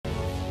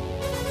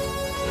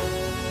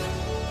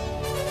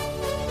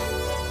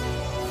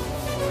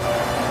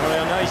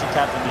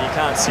captain, but you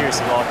can't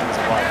seriously like him as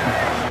a player.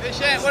 Hey,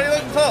 Shant, what are you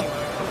looking for?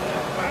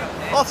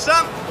 Off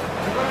stump.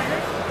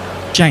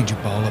 Change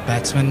of bowler,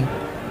 batsman.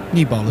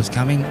 New bowler's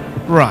coming.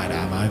 Right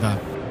arm over.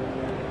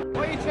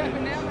 What are you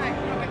trapping now, mate?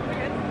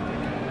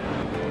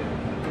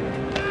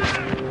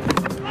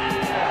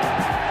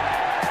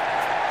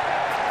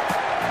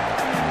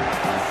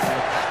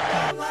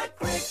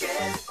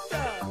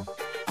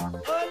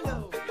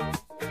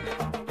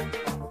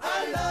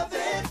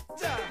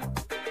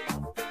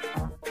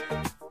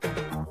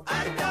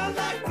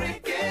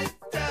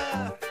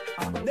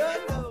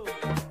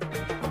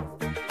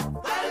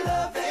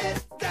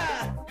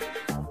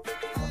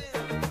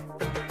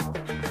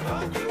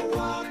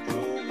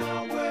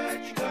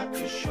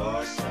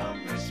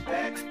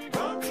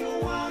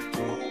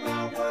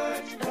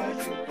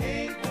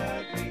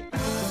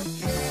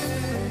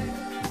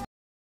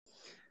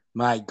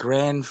 Mate,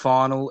 grand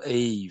final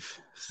eve,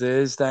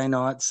 Thursday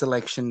night,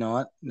 selection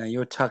night. Now,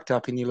 you're tucked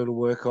up in your little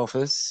work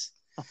office.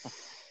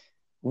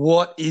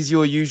 What is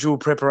your usual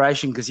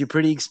preparation? Because you're a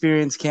pretty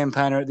experienced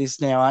campaigner at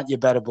this now, aren't you,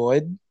 Batter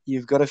Boyd?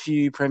 You've got a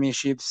few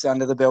premierships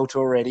under the belt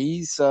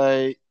already.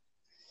 So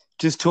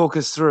just talk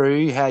us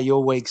through how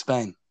your week's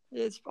been.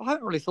 I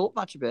haven't really thought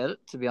much about it,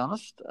 to be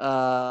honest.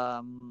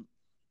 Obviously,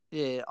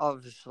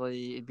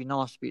 it'd be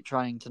nice to be at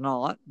training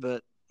tonight,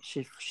 but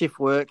shift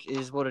work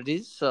is what it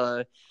is.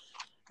 So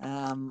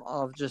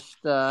I've just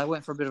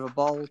went for a bit of a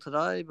bowl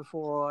today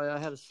before I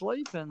had a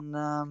sleep,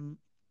 I'll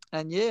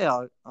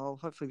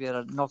hopefully be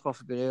able to knock off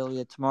a bit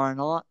earlier tomorrow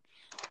night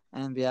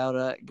and be able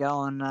to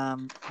go and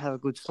have a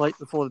good sleep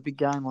before the big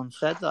game on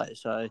Saturday.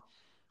 So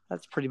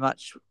that's pretty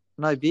much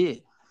no beer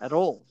at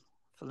all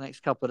for the next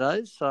couple of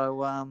days.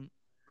 So I'll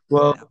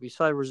be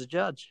sober as a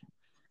judge.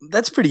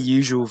 That's pretty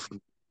usual.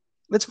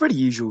 That's pretty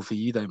usual for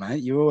you, though,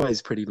 mate. You're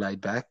always pretty laid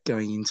back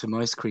going into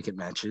most cricket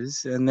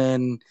matches, and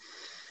then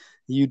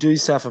you do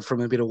suffer from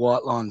a bit of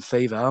white line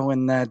fever.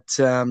 When that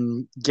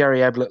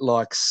Gary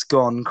Ablett-like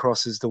scone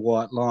crosses the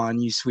white line,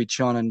 you switch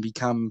on and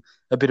become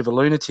a bit of a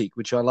lunatic,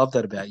 which I love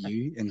that about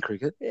you in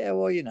cricket. Yeah,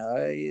 well,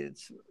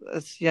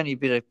 it's the only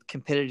bit of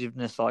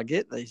competitiveness I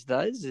get these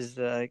days is,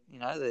 the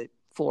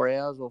 4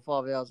 hours or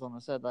 5 hours on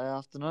a Saturday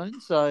afternoon.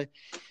 So,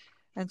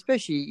 and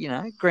especially,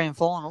 grand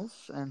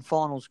finals and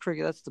finals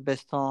cricket, that's the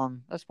best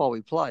time. That's why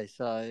we play.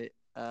 So,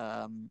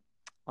 I'm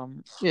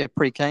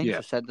pretty keen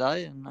for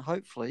Saturday, and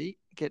hopefully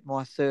get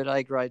my third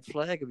A grade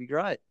flag. It'd be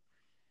great.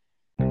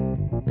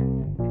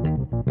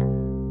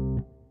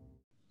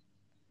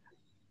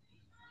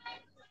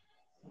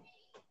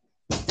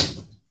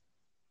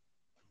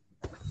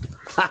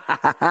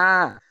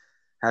 How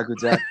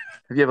good's that?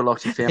 Have you ever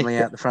locked your family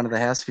out the front of the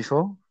house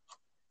before?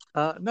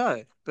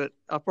 No, but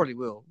I probably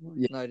will.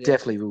 Yeah, no doubt.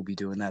 Definitely will be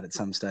doing that at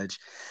some stage.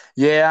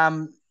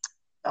 Yeah,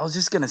 I was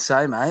just going to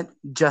say, mate,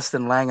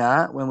 Justin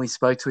Langer, when we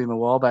spoke to him a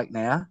while back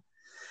now,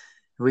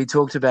 we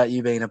talked about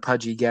you being a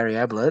pudgy Gary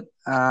Ablett.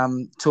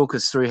 Talk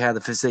us through how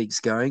the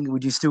physique's going.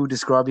 Would you still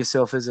describe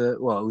yourself as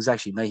it was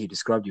actually me who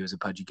described you as a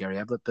pudgy Gary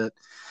Ablett. But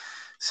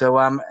so,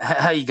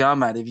 how you going,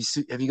 mate?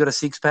 Have you got a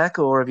six pack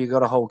or have you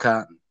got a whole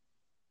carton?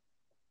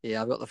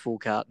 Yeah, I've got the full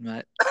carton,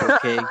 mate. Full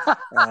keg.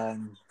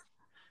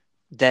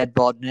 Dad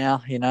bod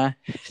now,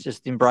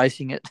 just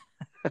embracing it.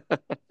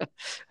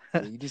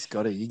 Yeah, you just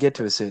got it. You get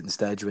to a certain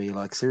stage where you're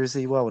like,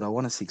 seriously, why would I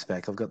want a six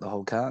pack? I've got the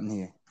whole carton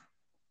here.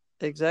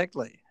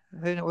 Exactly.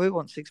 Who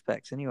wants six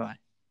packs anyway?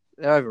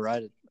 They're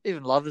overrated.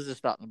 Even lovers are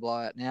starting to blow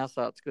out now,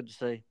 so it's good to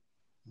see.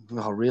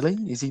 Oh, really?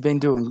 Has he been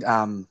doing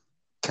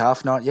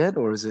calf night yet,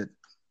 or is it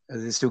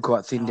still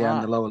quite thin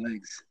down the lower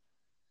legs?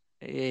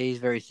 Yeah, he's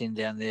very thin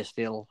down there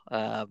still.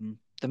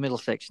 The middle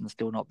section's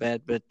still not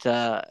bad, but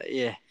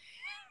yeah.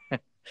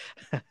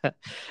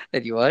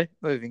 Anyway,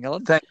 moving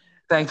on.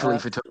 Thankfully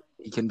for Tom,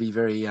 he can be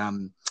very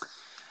you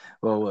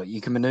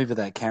can maneuver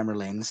that camera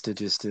lens to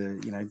just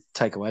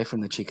take away from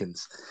the chicken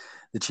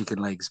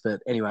legs.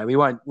 But anyway, we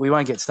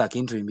won't get stuck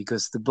into him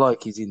because the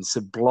bloke is in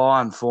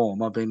sublime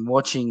form. I've been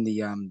watching the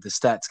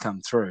stats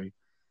come through,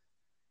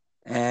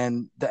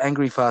 and the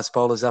angry fast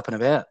bowler's up and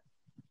about.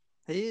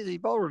 He is. He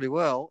bowled really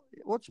well.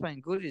 What's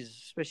been good is,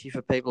 especially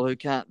for people who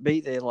can't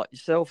be there like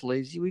yourself,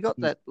 Leesy, we got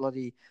that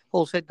bloody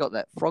Hall's Head got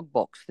that frog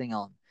box thing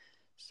on.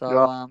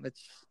 So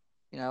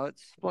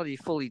it's bloody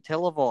fully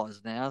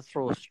televised now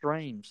through a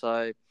stream.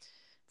 So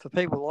for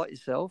people like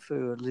yourself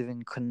who live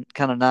in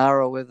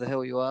Kununurra or wherever the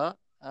hell you are,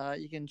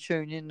 you can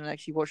tune in and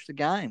actually watch the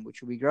game,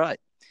 which will be great.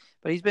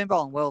 But he's been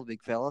bowling well, the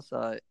big fella.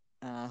 So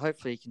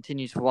hopefully he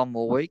continues for one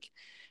more week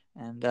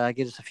and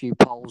get us a few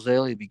polls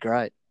early. It'd be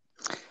great.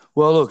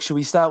 Well, look, should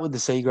we start with the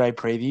C-grade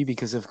preview?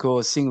 Because, of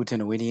course,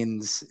 Singleton and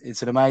Whittians,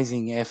 it's an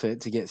amazing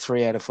effort to get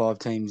 3 out of 5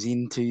 teams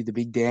into the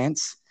big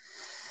dance.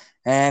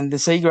 And the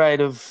C-grade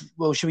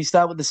should we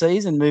start with the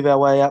Cs and move our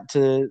way up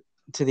to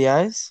the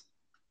As?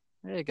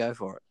 Yeah, go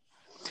for it.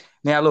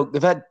 Now, look,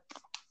 they've had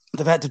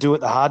to do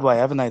it the hard way,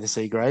 haven't they, the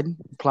C-grade?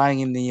 Playing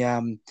in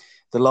the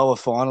lower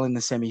final, in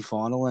the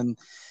semi-final, and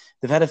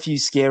they've had a few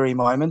scary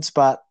moments,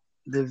 but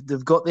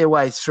they've got their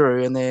way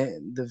through, and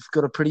they've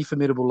got a pretty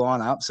formidable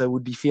lineup, so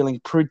would be feeling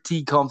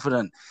pretty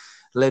confident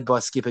led by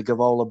skipper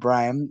Gavola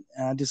Braham.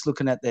 Just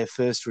looking at their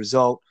first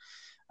result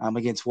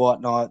against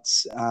White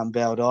Knights,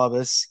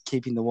 Baldivis,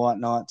 keeping the White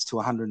Knights to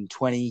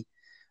 120.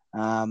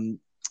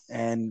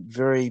 And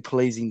very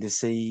pleasing to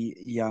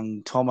see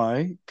young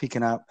Tomo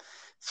picking up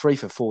 3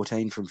 for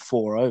 14 from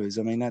 4 overs.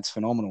 I mean, that's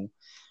phenomenal.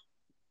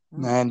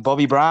 And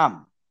Bobby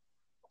Brahm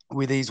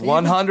with his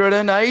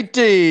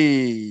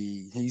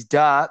 180. His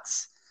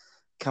darts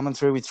coming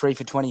through with 3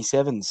 for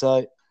 27.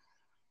 So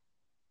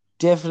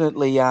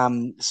definitely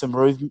some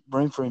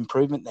room for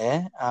improvement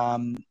there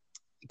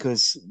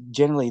because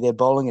generally their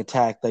bowling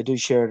attack, they do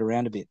share it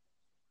around a bit.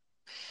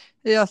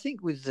 Yeah, I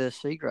think with the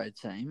C grade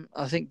team,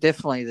 I think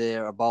definitely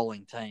they're a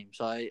bowling team.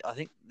 So I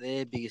think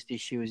their biggest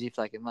issue is if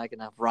they can make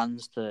enough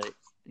runs to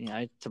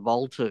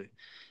bowl to.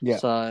 Yeah.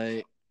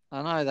 So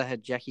I know they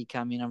had Jackie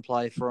come in and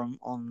play for them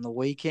on the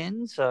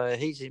weekend. So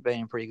he's been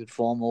in pretty good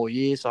form all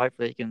year. So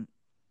hopefully he can,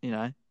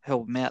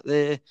 help them out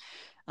there.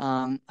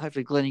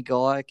 Hopefully Glennie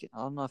Guy, I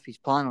don't know if he's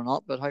playing or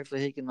not, but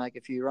hopefully he can make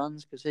a few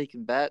runs because he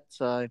can bat.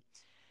 So.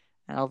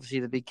 And obviously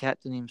the big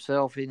captain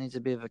himself, he needs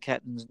a bit of a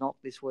captain's knock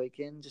this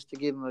weekend just to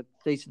give him a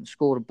decent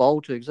score to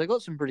bowl to because they've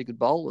got some pretty good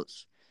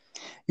bowlers.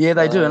 Yeah,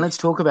 they do. And let's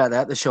talk about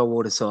that, the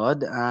Shoalwater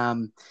side.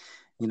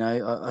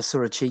 I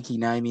saw a cheeky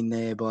name in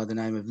there by the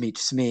name of Mitch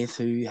Smith,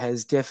 who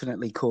has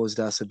definitely caused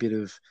us a bit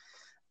of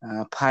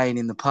pain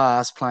in the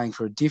past, playing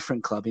for a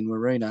different club in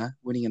Waruna,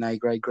 winning an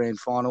A-grade grand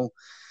final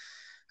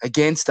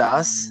against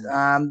us.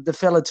 The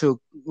fella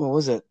took,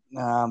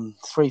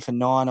 3 for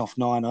 9 off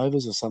 9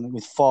 overs or something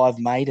with 5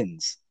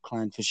 maidens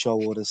playing for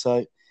Shoalwater.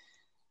 So,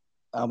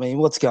 I mean,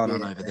 what's going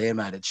on over there,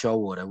 mate, at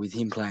Shoalwater with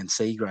him playing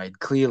C grade?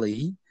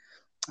 Clearly,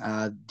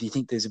 do you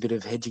think there's a bit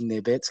of hedging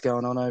their bets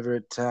going on over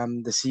at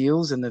the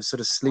Seals and they've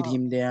sort of slid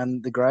him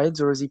down the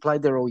grades, or has he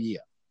played there all year?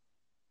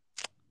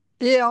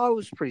 Yeah, I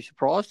was pretty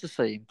surprised to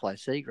see him play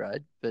C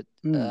grade, but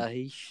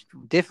he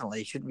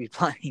definitely shouldn't be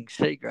playing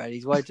C grade.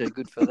 He's way too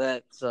good for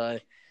that. So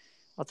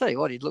I'll tell you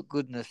what, he'd look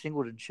good in a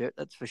Singleton shirt,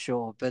 that's for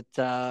sure. But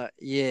they're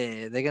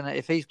gonna,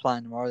 if he's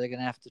playing tomorrow, they're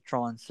gonna have to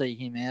try and see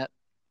him out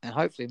and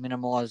hopefully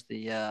minimise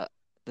the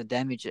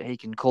damage that he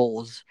can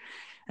cause.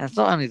 And it's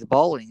not only the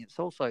bowling; it's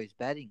also his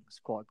batting is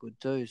quite good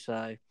too.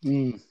 So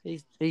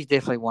he's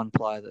definitely one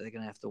player that they're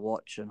going to have to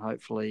watch, and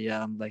hopefully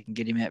they can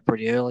get him out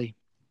pretty early.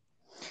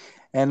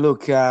 And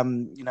look,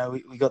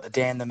 we got the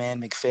Dan the Man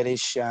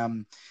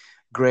McFetish,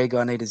 Greg,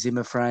 I need a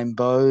Zimmer frame,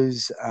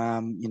 Bose,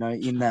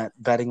 in that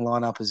batting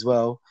lineup as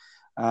well.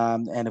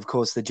 And of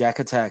course the Jack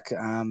Attack,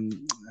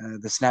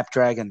 the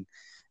Snapdragon,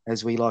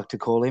 as we like to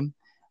call him,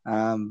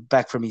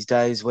 back from his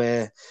days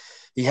where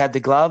he had the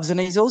gloves, and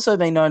he's also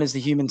been known as the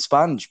Human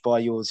Sponge by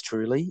yours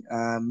truly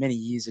many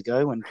years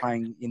ago when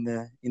playing in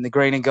the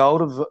green and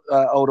gold of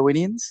Older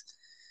Indians.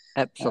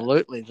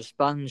 Absolutely, the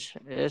Sponge.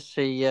 Yes,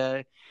 he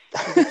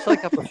could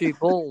soak up a few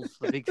balls,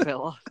 the big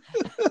fella.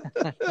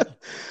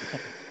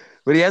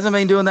 But he hasn't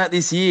been doing that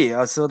this year.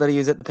 I saw that he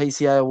was at the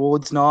PCA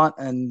Awards night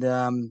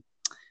and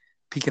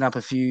picking up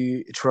a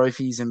few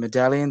trophies and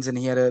medallions, and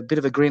he had a bit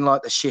of a grin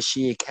like the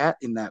Cheshire Cat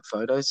in that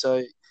photo.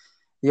 So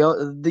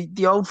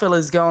the old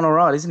fella's going all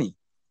right, isn't he?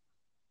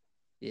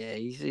 Yeah,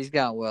 he's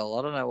going well.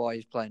 I don't know why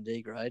he's playing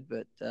D grade,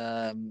 but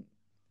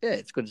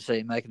it's good to see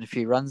him making a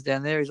few runs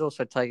down there. He's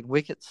also taken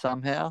wickets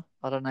somehow.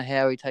 I don't know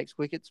how he takes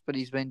wickets, but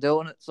he's been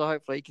doing it. So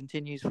hopefully he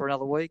continues for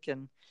another week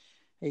and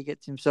he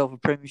gets himself a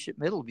premiership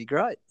medal. It'd be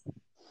great.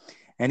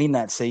 And in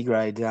that C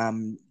grade,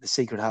 the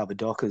Secret Harbour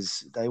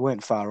Dockers, they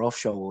weren't far off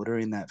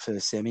Shoalwater in that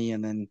first semi,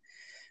 and then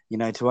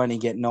to only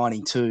get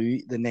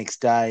 92 the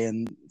next day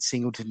and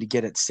Singleton to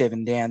get it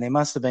 7 down, there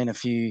must have been a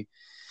few.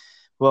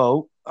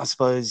 Well, I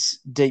suppose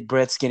deep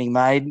breaths getting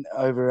made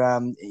over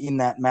in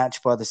that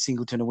match by the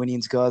Singleton and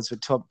Winians guys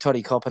with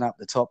Toddy Coppin up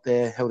the top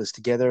there, held us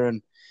together.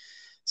 And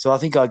so I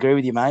think I agree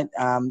with you, mate.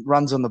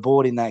 Runs on the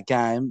board in that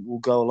game will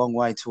go a long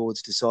way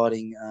towards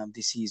deciding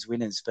this year's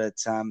winners. But,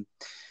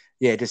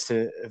 just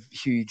a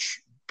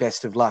huge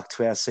best of luck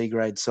to our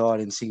C-grade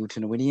side in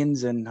Singleton and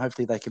Winians, and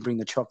hopefully they can bring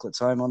the chocolates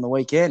home on the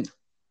weekend.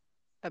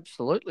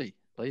 Absolutely,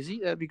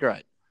 Leesy. That'd be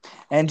great.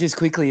 And just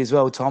quickly as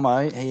well,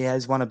 Tomo, he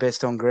has won a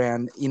best on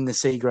ground in the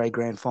C-grade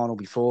grand final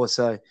before,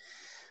 so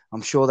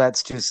I'm sure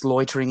that's just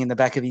loitering in the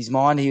back of his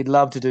mind. He'd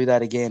love to do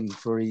that again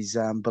for his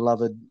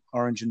beloved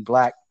orange and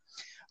black.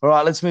 All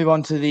right, let's move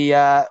on to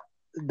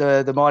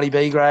the mighty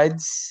B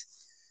grades.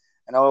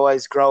 And I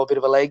always grow a bit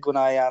of a leg when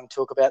I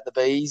talk about the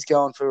Bs,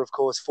 going for, of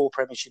course, 4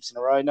 premierships in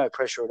a row. No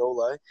pressure at all,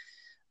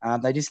 though.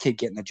 They just keep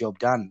getting the job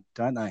done,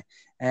 don't they?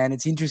 And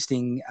it's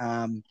interesting,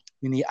 in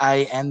the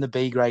A and the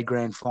B grade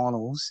grand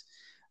finals,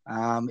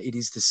 it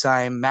is the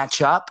same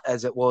matchup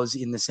as it was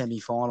in the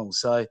semi-finals.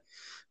 So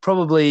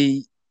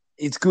probably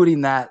it's good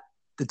in that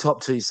the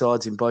top 2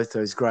 sides in both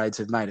those grades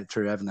have made it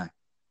through, haven't they?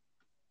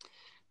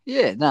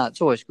 Yeah, no,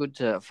 it's always good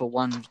for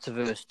one to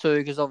verse 2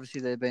 because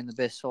obviously they've been the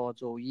best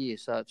sides all year.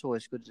 So it's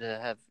always good to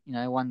have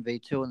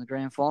 1v2 in the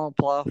grand final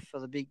playoff for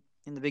the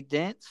big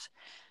dance.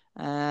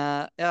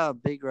 Our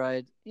B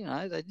grade,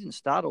 they didn't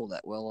start all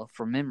that well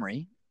from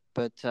memory,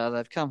 but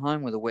they've come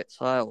home with a wet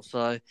sail.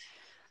 So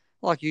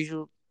like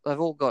usual,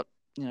 they've all got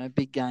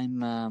big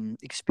game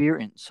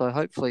experience. So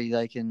hopefully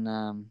they can,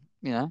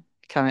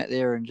 come out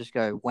there and just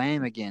go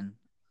wham again.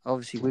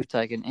 Obviously, we've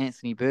taken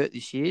Anthony Burt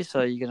this year,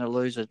 so you're going to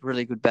lose a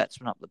really good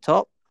batsman up the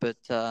top. But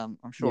I'm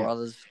sure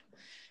others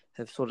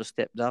have sort of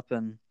stepped up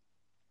and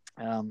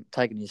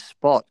taken his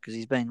spot because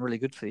he's been really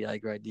good for the A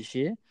grade this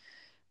year.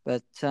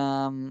 But,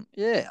 I'm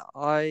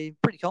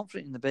pretty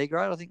confident in the B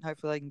grade. I think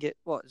hopefully they can get,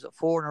 4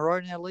 in a row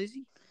now,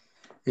 Leesy?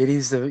 It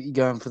is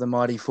going for the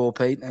mighty 4,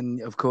 Pete.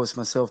 And, of course,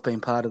 myself being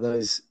part of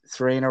those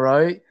 3 in a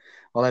row,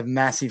 I'll have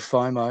massive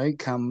FOMO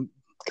come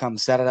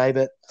Saturday.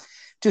 But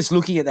just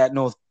looking at that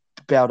North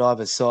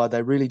Baldivis side,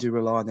 they really do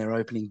rely on their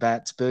opening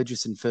bats.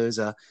 Burgess and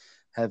Furzer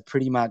have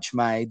pretty much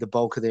made the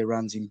bulk of their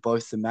runs in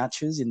both the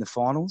matches in the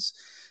finals.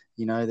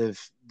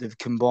 They've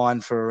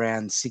combined for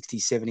around 60,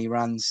 70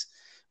 runs,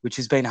 which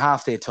has been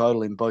half their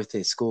total in both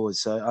their scores.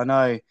 So I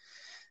know,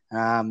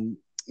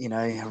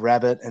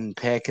 Rabbit and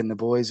Peck and the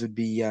boys would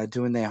be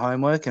doing their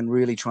homework and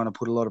really trying to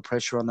put a lot of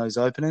pressure on those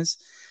openers.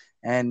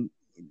 And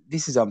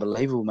this is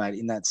unbelievable, mate,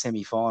 in that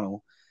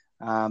semi-final.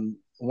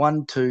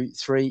 1, 2,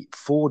 3,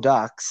 4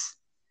 ducks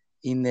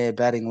in their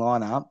batting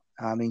lineup,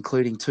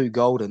 including 2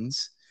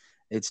 Goldens.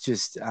 It's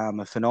just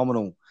a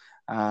phenomenal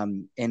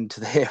end to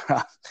their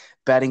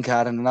batting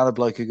card, and another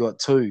bloke who got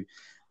 2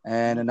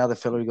 and another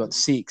fellow who got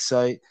 6.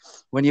 So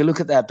when you look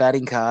at that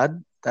batting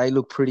card, they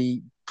look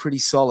pretty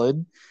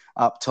solid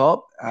up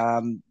top.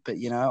 But,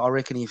 I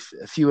reckon if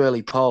a few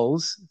early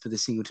polls for the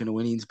Singleton and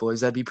Winnians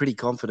boys, they'd be pretty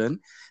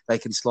confident they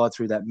can slide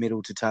through that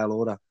middle to tail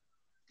order.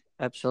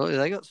 Absolutely.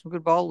 They got some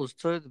good bowlers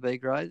too, the B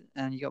grade.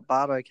 And you got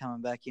Bardo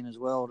coming back in as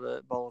well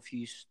to bowl a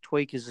few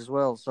tweakers as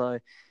well. So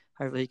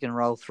hopefully he can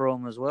roll through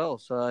them as well.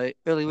 So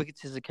early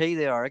wickets is the key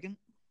there, I reckon.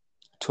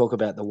 Talk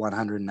about the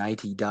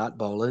 180 dart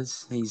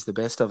bowlers. He's the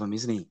best of them,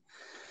 isn't he?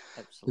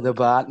 Absolutely. The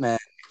Bart man.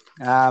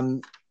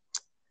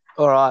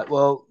 All right.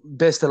 Well,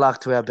 best of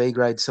luck to our B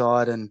grade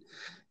side. And,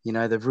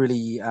 they've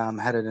really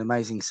had an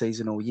amazing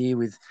season all year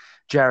with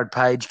Jared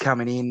Page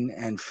coming in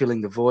and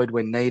filling the void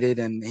when needed.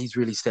 And he's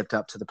really stepped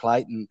up to the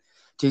plate. And,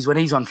 geez, when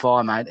he's on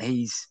fire, mate,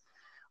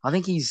 I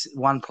think he's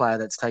one player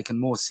that's taken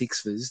more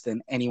sixers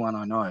than anyone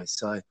I know.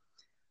 So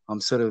I'm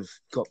sort of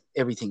got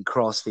everything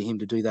crossed for him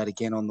to do that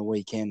again on the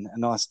weekend. A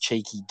nice,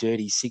 cheeky,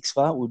 dirty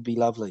 6-for would be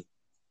lovely.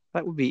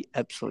 That would be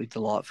absolutely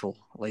delightful,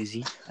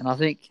 Leesy. And I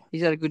think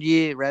he's had a good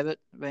year, Rabbit,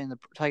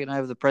 taking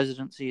over the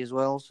presidency as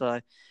well.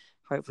 So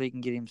hopefully he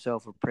can get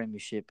himself a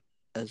premiership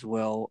as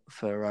well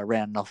for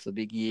rounding off the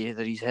big year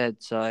that he's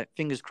had. So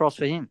fingers crossed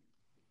for him.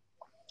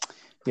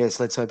 Yes,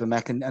 let's hope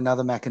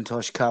another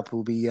Macintosh Cup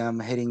will be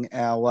heading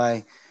our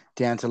way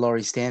down to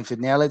Laurie Stanford.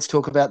 Now let's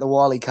talk about the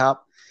Wiley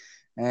Cup.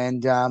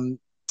 And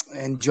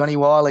Johnny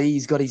Wiley,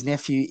 he's got his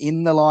nephew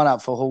in the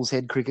lineup for Halls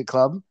Head Cricket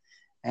Club.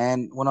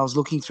 And when I was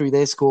looking through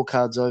their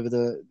scorecards over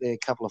their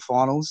couple of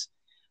finals,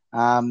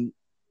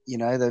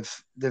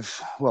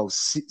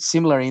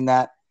 similar in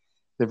that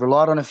they've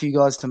relied on a few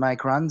guys to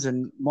make runs.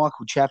 And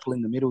Michael Chappell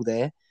in the middle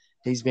there,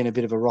 he's been a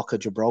bit of a rock of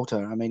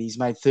Gibraltar. I mean, he's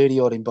made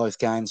 30-odd in both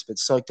games, but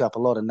soaked up a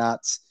lot of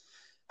nuts.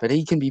 But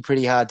he can be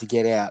pretty hard to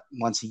get out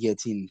once he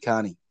gets in,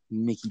 can't he,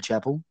 Mickey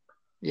Chappell?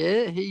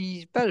 Yeah,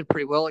 he's batted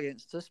pretty well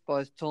against us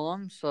both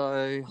times,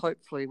 so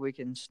hopefully we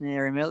can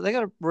snare him out. They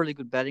got a really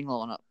good batting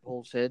lineup,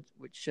 Paul said,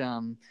 which,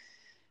 and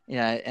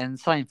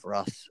same for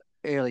us.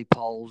 Early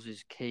polls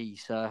is key,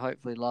 so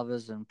hopefully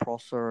Lovers and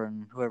Prosser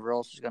and whoever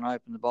else is going to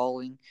open the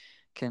bowling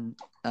can,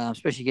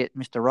 especially get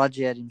Mr. Rudge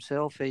out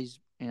himself. He's,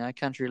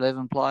 country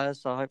 11 player,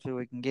 so hopefully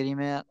we can get him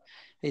out.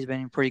 He's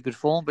been in pretty good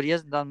form, but he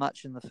hasn't done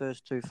much in the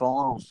first 2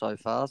 finals so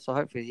far, so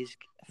hopefully his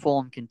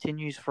form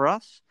continues for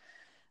us.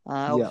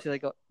 Obviously, They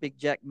got Big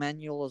Jack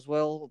Manuel as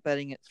well,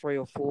 batting at 3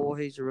 or 4.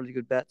 He's a really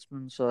good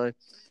batsman, so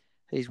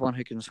he's one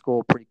who can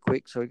score pretty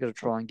quick. So we've got to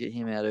try and get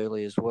him out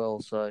early as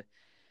well. So,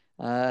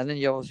 and then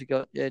you obviously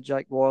got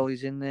Jake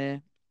Wiley's in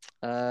there.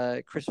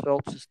 Chris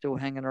Phelps is still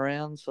hanging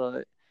around,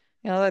 so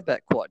they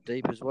bat quite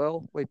deep as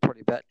well. We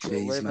probably bat to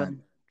 11. Mate.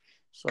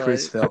 So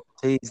Chris Phelps,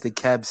 he's the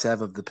Cab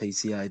Sav of the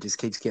PCA. Just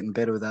keeps getting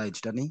better with age,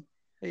 doesn't he?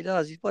 He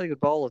does. He's played a good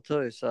bowler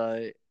too,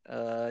 so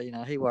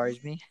he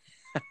worries me.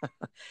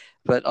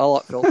 But I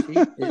like Phelps.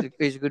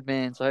 He's a good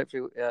man, so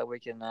hopefully we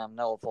can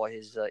nullify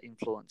his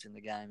influence in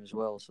the game as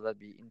well. So that'd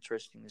be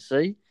interesting to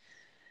see.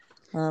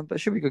 But it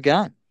should be a good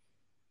game.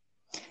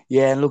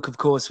 Yeah, and look, of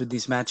course, with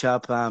this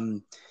matchup,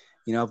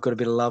 I've got a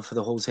bit of love for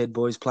the Halls Head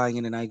boys playing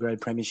in an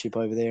A-grade premiership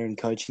over there and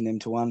coaching them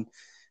to one.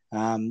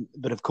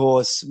 But, of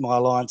course, my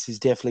alliance is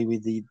definitely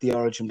with the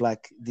Origin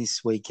Black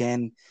this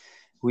weekend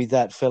with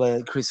that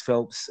fella, Chris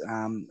Phelps,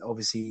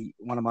 obviously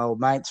one of my old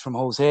mates from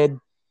Halls Head.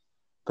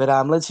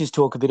 But let's just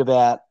talk a bit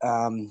about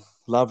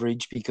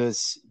Loveridge,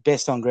 because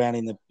best on ground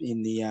in the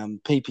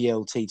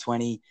PPL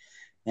T20,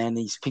 and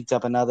he's picked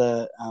up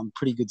another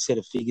pretty good set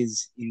of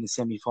figures in the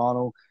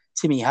semi-final.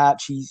 Timmy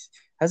Hutch, he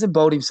hasn't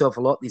bowled himself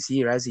a lot this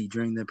year, has he,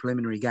 during the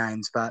preliminary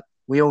games, but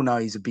we all know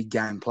he's a big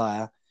game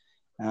player.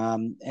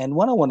 And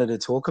one I wanted to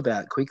talk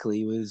about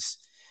quickly was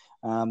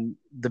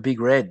the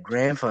Big Red,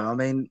 Granfo. I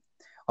mean,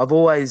 I've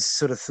always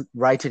sort of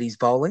rated his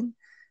bowling,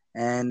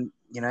 and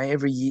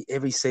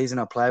every season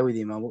I play with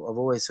him, I've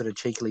always sort of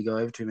cheekily go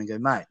over to him and go,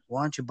 mate,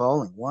 why aren't you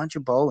bowling? Why aren't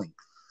you bowling?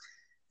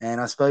 And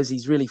I suppose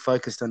he's really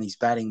focused on his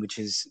batting, which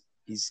is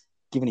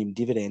giving him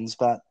dividends.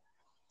 But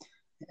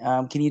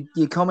can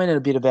you comment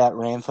a bit about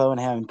Ramfo and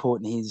how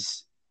important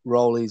his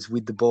role is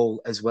with the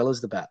ball as well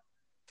as the bat?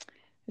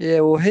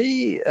 Yeah, well,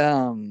 he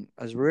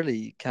has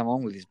really come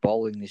on with his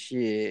bowling this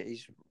year.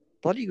 He's a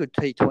bloody good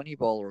T20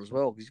 bowler as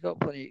well. He's got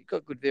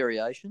good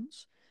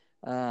variations.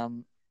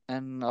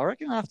 And I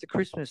reckon after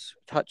Christmas,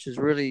 touch has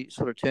really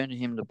sort of turned to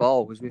him to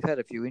bowl because we've had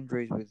a few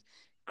injuries with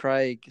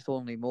Craig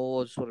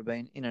Thornley-Moore's sort of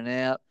been in and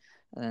out.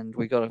 And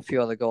we got a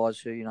few other guys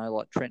who,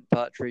 like Trent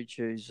Partridge,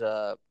 who's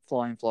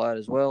flying fly out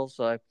as well.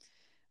 So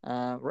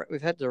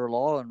we've had to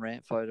rely on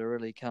Ramfo to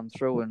really come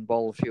through and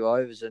bowl a few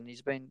overs. And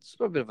he's been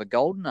sort of a bit of a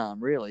golden arm,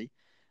 really,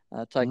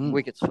 taking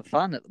wickets for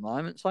fun at the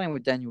moment. Same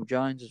with Daniel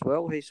Jones as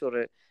well. He sort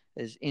of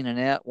is in and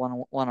out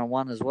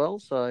one-on-one as well.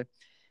 So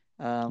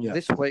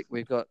this week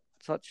we've got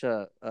such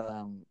a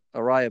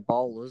array of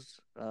bowlers.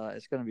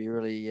 It's going to be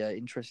really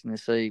interesting to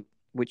see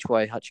which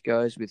way Hutch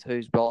goes with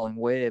who's bowling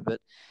where.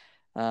 But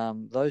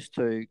those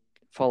two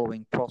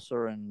following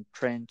Prosser and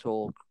Trent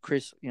or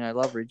Chris,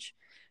 Loveridge,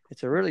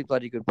 it's a really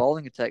bloody good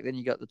bowling attack. Then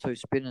you got the two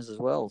spinners as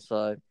well.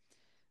 So,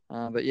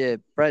 but yeah,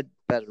 Brad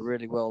batted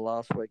really well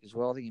last week as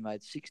well. I think he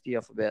made 60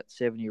 off about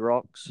 70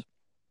 rocks.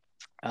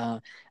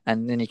 And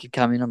then he could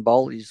come in and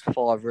bowl his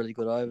 5 really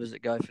good overs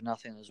that go for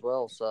nothing as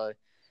well. So,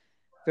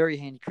 very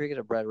handy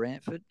cricketer, Brad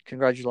Ramford.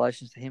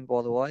 Congratulations to him,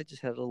 by the way.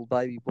 Just had a little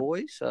baby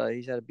boy, so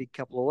he's had a big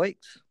couple of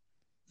weeks.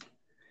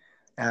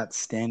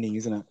 Outstanding,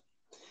 isn't it?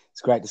 It's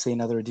great to see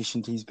another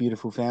addition to his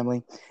beautiful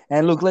family.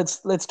 And look,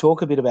 let's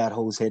talk a bit about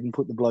Hall's Head and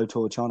put the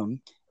blowtorch on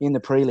him. In the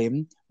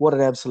prelim, what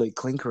an absolute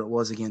clinker it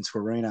was against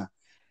Waruna.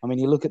 I mean,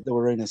 you look at the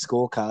Waruna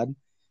scorecard.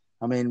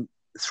 I mean,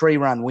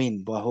 3-run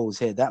win by Hall's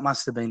Head. That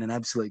must have been an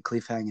absolute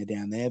cliffhanger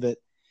down there. But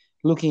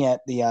looking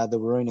at the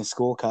Waruna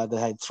scorecard, they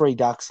had 3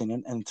 ducks in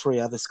it and 3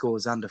 other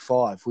scores under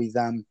 5 with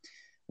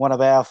one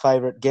of our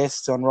favourite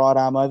guests on right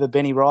arm over,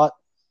 Benny Wright,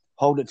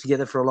 hold it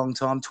together for a long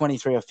time,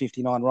 23 or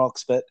 59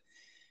 rocks. But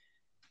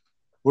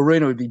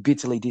Waruna would be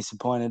bitterly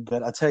disappointed.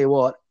 But I tell you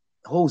what,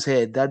 Hall's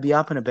Head, they'd be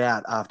up and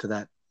about after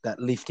that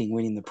lifting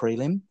win in the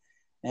prelim.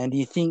 And do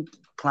you think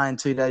playing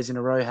 2 days in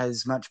a row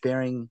has much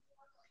bearing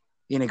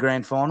in a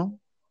grand final?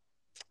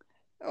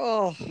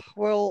 Oh,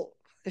 well,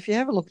 if you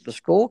have a look at the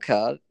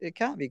scorecard, it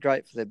can't be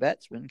great for their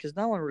batsmen because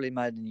no one really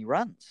made any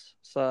runs.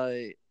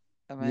 So,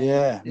 I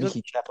mean,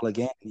 Mickey Chappell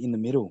again in the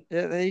middle.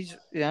 Yeah,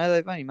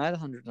 they've only made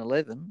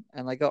 111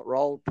 and they got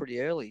rolled pretty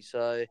early.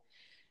 So,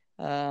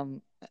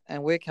 and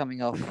we're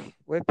coming off.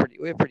 We're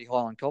pretty high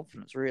on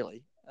confidence,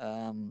 really.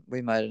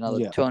 We made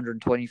another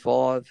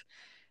 225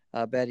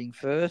 batting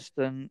first,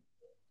 and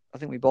I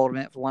think we bowled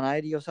them out for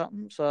 180 or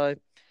something. So.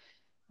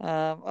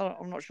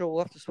 I'm not sure.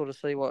 We'll have to sort of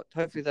see what.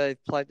 Hopefully,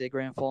 they've played their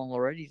grand final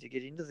already to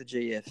get into the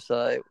GF.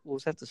 So we'll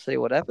just have to see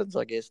what happens,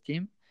 I guess,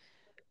 Tim.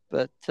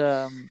 But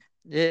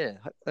they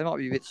might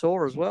be a bit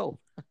sore as well.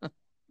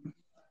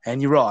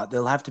 And you're right.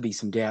 There'll have to be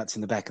some doubts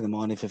in the back of the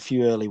mind if a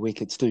few early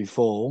wickets do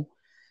fall,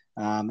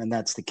 and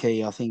that's the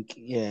key. I think,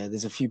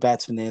 there's a few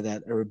batsmen there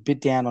that are a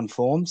bit down on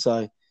form.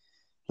 So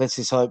let's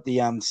just hope the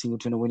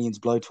Singleton and Williams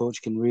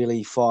blowtorch can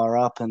really fire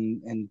up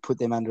and put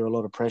them under a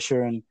lot of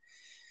pressure. And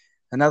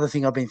another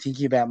thing I've been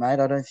thinking about, mate,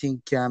 I don't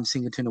think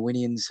Singleton and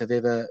Williams have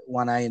ever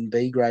won A and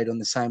B grade on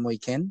the same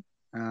weekend.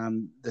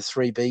 The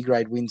 3 B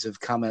grade wins have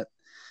come at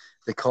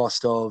the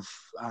cost of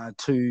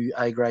 2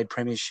 A grade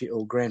premiership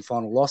or grand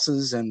final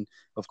losses, and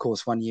of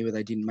course 1 year where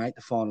they didn't make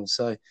the final.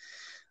 So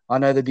I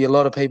know there'd be a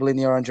lot of people in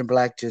the orange and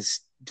black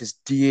just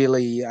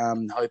dearly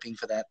hoping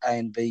for that A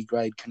and B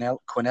grade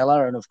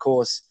Quinella, and of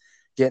course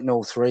getting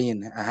all 3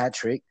 in a hat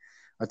trick.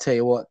 I tell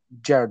you what,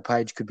 Jared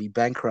Page could be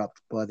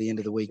bankrupt by the end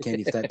of the weekend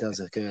if that does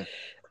occur.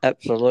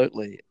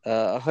 Absolutely.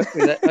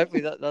 Hopefully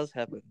that does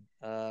happen.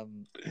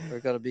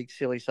 We've got a big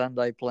silly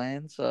Sunday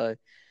planned, so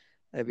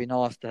it'd be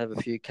nice to have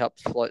a few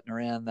cups floating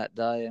around that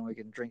day, and we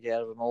can drink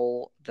out of them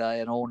all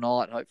day and all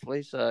night,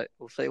 hopefully. So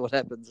we'll see what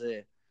happens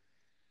there.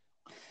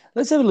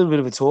 Let's have a little bit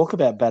of a talk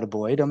about Batter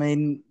Boyd. I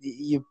mean,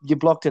 you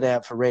blocked it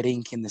out for Red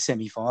Ink in the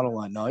semi-final,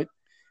 I note.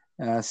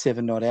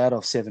 7 not out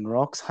off 7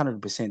 rocks,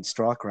 100%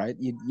 strike rate.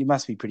 You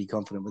must be pretty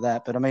confident with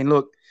that. But, I mean,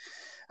 look,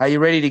 are you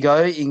ready to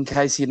go in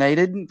case you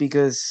needed?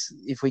 Because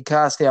if we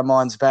cast our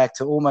minds back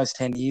to almost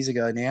 10 years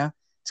ago now,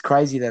 it's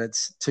crazy that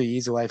it's 2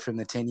 years away from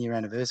the 10-year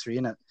anniversary,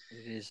 isn't it?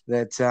 It is.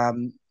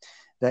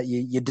 That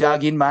you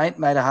dug in, mate,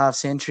 made a half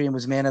century and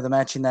was man of the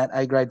match in that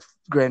A-grade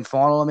grand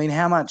final. I mean,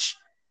 how much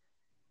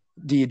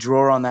do you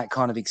draw on that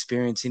kind of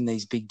experience in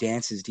these big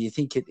dances? Do you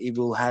think it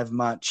will have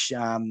much,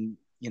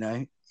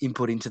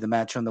 input into the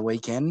match on the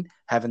weekend,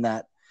 having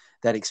that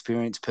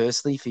experience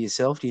personally for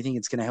yourself? Do you think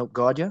it's going to help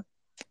guide you?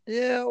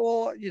 Yeah,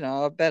 well,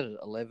 I batted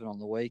 11 on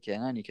the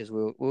weekend only because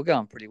we were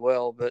going pretty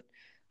well, but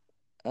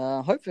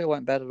hopefully I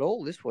won't bat at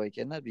all this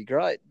weekend. That'd be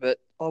great, but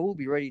I will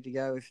be ready to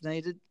go if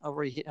needed. I've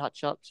already hit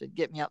Hutch up, so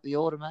get me up the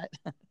order,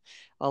 mate.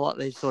 I like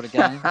these sort of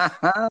games.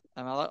 I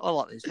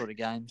like these sort of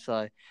games,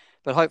 so,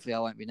 but hopefully I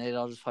won't be needed.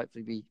 I'll just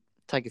hopefully be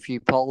take a few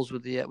poles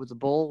with the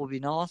ball would be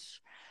nice.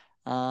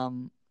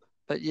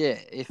 But yeah,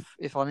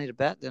 if I need a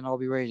bat, then I'll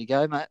be ready to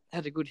go, mate.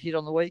 Had a good hit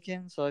on the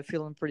weekend, so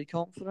feeling pretty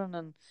confident,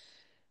 and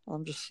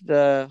I'm just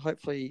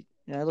hopefully,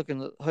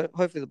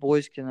 hopefully the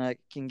boys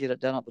can get it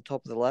done up the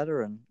top of the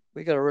ladder, and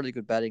we got a really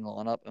good batting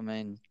lineup. I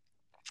mean,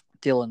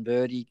 Dylan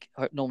Birdie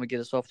normally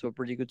get us off to a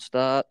pretty good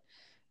start.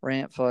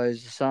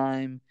 Ramfo's the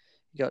same.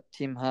 You got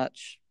Tim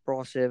Hutch,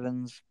 Bryce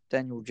Evans,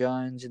 Daniel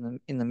Jones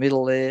in the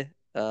middle there.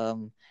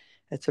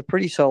 It's a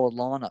pretty solid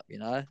lineup,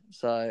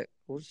 So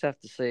we'll just have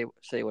to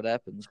see what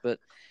happens. But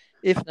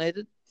if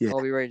needed,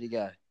 I'll be ready to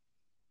go.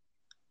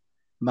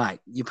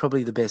 Mate, you're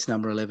probably the best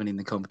number 11 in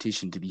the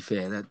competition, to be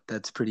fair.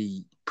 That's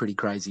pretty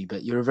crazy.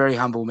 But you're a very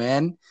humble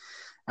man.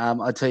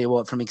 I tell you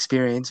what, from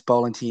experience,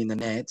 bowling to you in the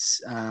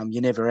nets,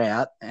 you're never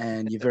out,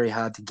 and you're very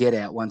hard to get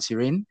out once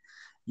you're in,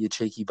 you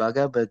cheeky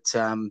bugger. But,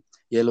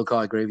 look,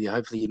 I agree with you.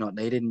 Hopefully you're not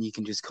needed, and you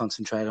can just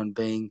concentrate on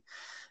being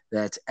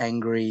that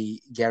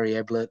angry Gary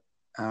Ablett,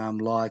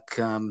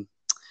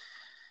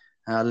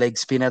 leg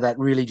spinner that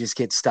really just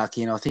gets stuck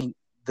in. I think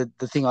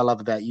the thing I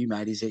love about you,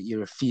 mate, is that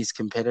you're a fierce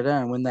competitor,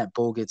 and when that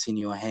ball gets in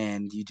your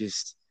hand, you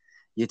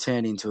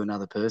turn into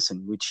another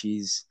person, which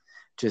is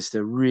just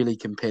a really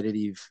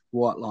competitive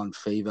white line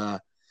fever.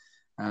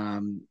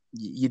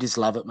 You just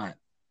love it, mate.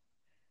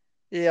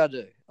 Yeah, I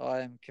do. I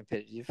am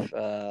competitive.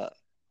 I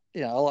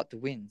like to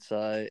win.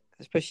 So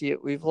especially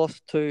we've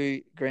lost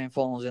 2 grand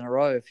finals in a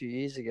row a few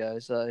years ago.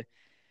 So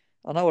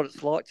I know what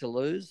it's like to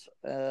lose,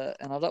 and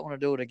I don't want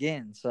to do it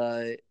again.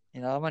 So,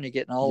 I'm only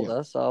getting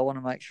older, so I want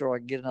to make sure I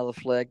can get another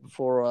flag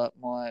before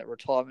my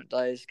retirement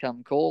days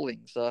come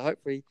calling. So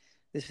hopefully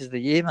this is the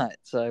year, mate.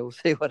 So we'll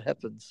see what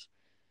happens.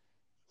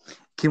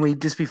 Can we,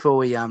 just before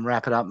we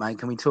wrap it up, mate,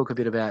 can we talk a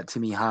bit about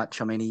Timmy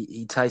Hutch? I mean,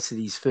 he tasted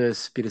his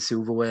first bit of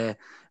silverware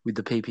with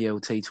the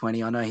PPL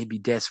T20. I know he'd be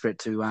desperate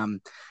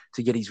to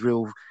get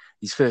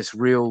his first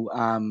real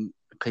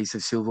piece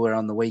of silverware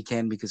on the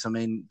weekend, because, I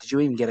mean, did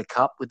you even get a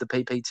cup with the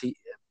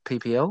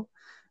PPL?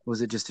 Or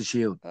was it just a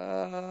shield?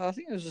 I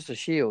think it was just a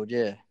shield,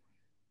 yeah.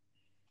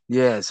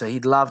 Yeah, so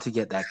he'd love to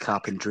get that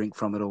cup and drink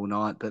from it all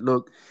night. But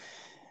look,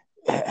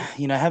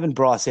 having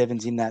Bryce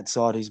Evans in that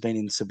side, who's been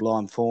in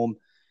sublime form,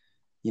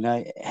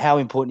 how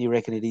important do you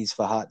reckon it is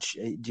for Hutch?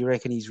 Do you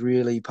reckon he's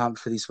really pumped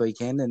for this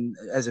weekend? And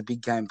as a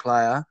big game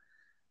player,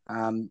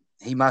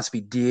 he must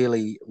be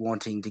dearly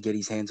wanting to get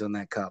his hands on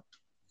that cup.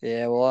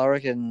 Yeah, well, I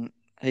reckon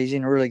he's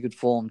in really good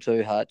form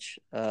too, Hutch.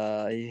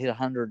 He hit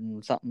 100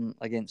 and something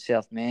against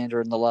South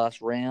Mandurah in the last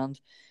round,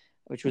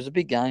 which was a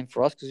big game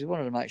for us because we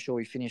wanted to make sure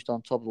we finished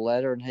on top of the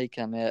ladder, and he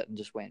came out and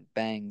just went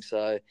bang.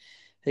 So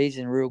he's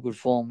in real good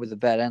form with the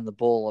bat and the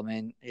ball. I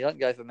mean, he doesn't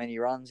go for many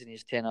runs in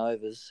his 10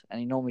 overs, and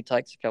he normally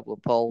takes a couple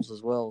of poles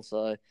as well.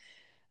 So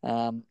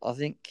I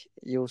think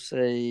you'll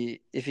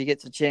see if he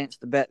gets a chance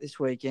to bat this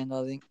weekend,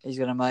 I think he's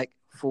going to make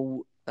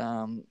full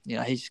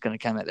he's just going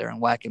to come out there and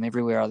whack him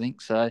everywhere, I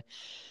think. So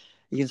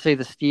you can see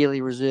the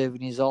steely reserve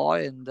in his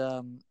eye, and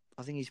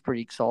I think he's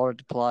pretty excited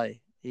to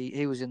play.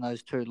 He was in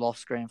those 2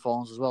 lost grand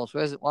finals as well, so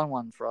he hasn't won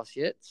one for us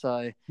yet.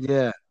 So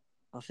yeah,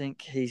 I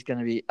think he's going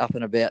to be up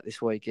and about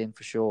this weekend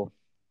for sure.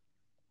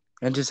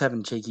 And just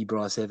having cheeky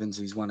Bryce Evans,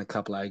 who's won a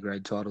couple of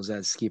A-grade titles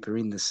as skipper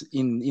in the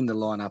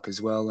lineup as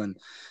well, and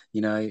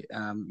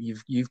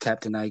you've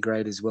captained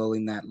A-grade as well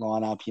in that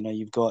lineup.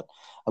 You've got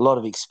a lot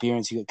of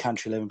experience. You've got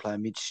country 11 player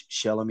Mitch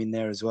Shellham in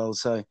there as well.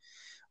 So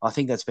I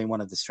think that's been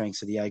one of the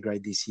strengths of the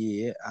A-grade this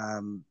year.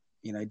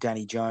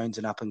 Danny Jones,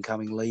 an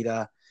up-and-coming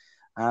leader.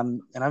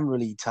 And I haven't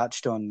really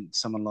touched on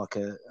someone like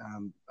a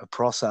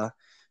Prosser,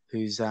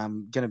 who's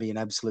going to be an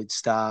absolute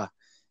star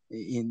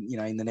in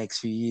the next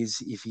few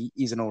years, if he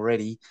isn't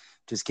already.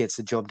 Just gets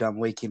the job done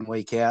week in,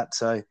 week out.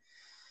 So,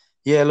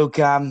 yeah, look,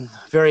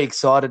 very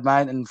excited,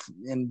 mate.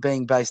 And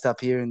being based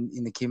up here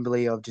in the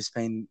Kimberley, I've just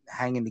been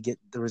hanging to get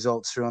the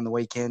results through on the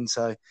weekend.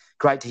 So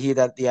great to hear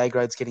that the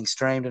A-grade's getting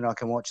streamed and I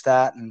can watch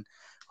that. And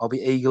I'll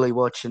be eagerly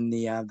watching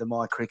the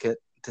My Cricket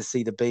to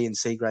see the B and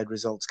C grade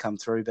results come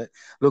through. But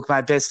look,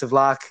 mate, best of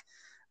luck.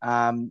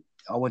 I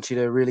want you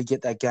to really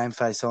get that game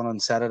face on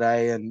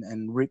Saturday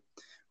and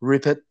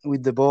rip it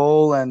with the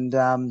ball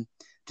and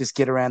just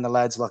get around the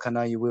lads like I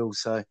know you will.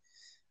 So,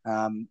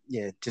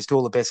 just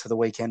all the best for the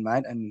weekend,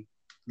 mate, and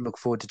look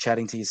forward to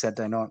chatting to you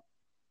Saturday night.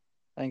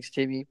 Thanks,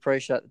 Timmy.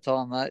 Appreciate the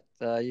time, mate.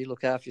 You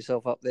look after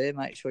yourself up there.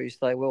 Make sure you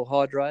stay well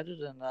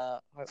hydrated, and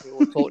hopefully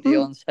we'll talk to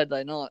you on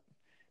Saturday night.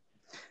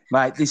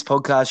 Mate, this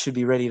podcast should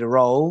be ready to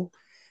roll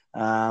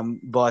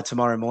by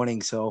tomorrow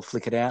morning, so I'll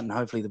flick it out and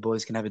hopefully the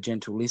boys can have a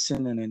gentle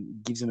listen, and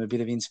it gives them a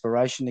bit of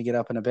inspiration to get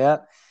up and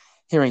about.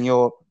 Hearing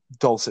your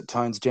dulcet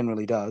tones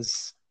generally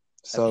does.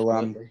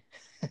 So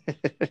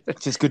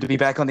it's just good to be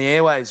back on the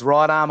airwaves.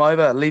 Right arm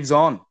over, lives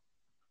on.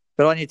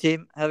 Good on you,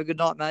 Tim. Have a good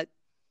night, mate.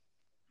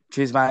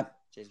 Cheers, mate.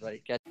 Cheers,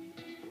 buddy.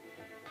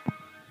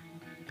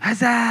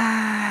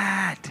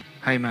 Hazard!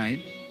 Hey,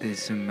 mate, there's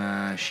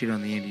some shit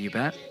on the end of your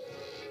bat.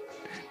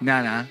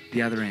 No,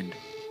 the other end.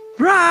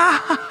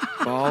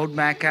 Bowled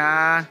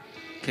Macca.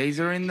 Keys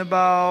are in the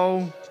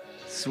bowl.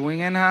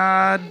 Swinging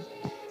hard.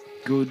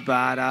 Good,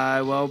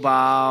 Bardo. Well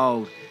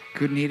bowled.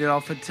 Couldn't hit it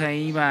off a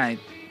tee, mate.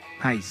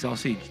 Hey,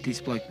 Sausage, this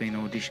bloke been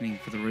auditioning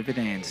for the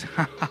Riverdance.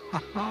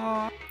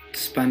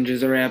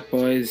 Sponges are out,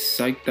 boys.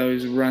 Soak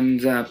those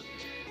runs up.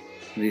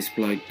 This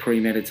bloke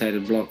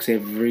premeditated blocks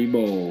every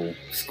ball.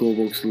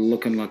 Scorebook's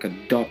looking like a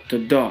dot to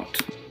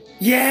dot.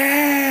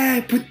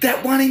 Yeah! Put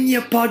that one in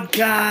your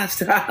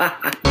podcast!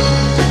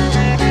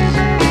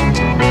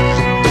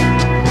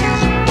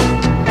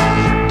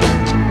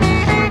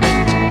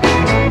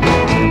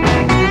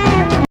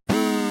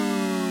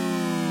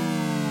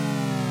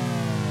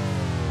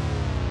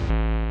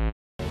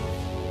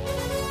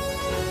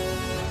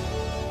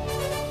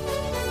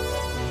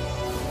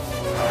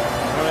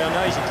 Well, I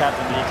know he's your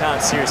captain, but you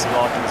can't seriously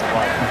like him as a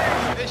player.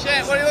 Hey,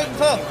 Shant, what are you looking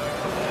for?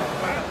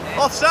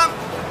 Off stump.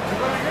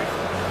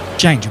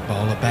 Change of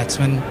bowler,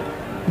 batsman.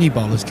 New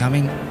bowler's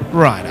coming.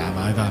 Right arm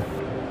over.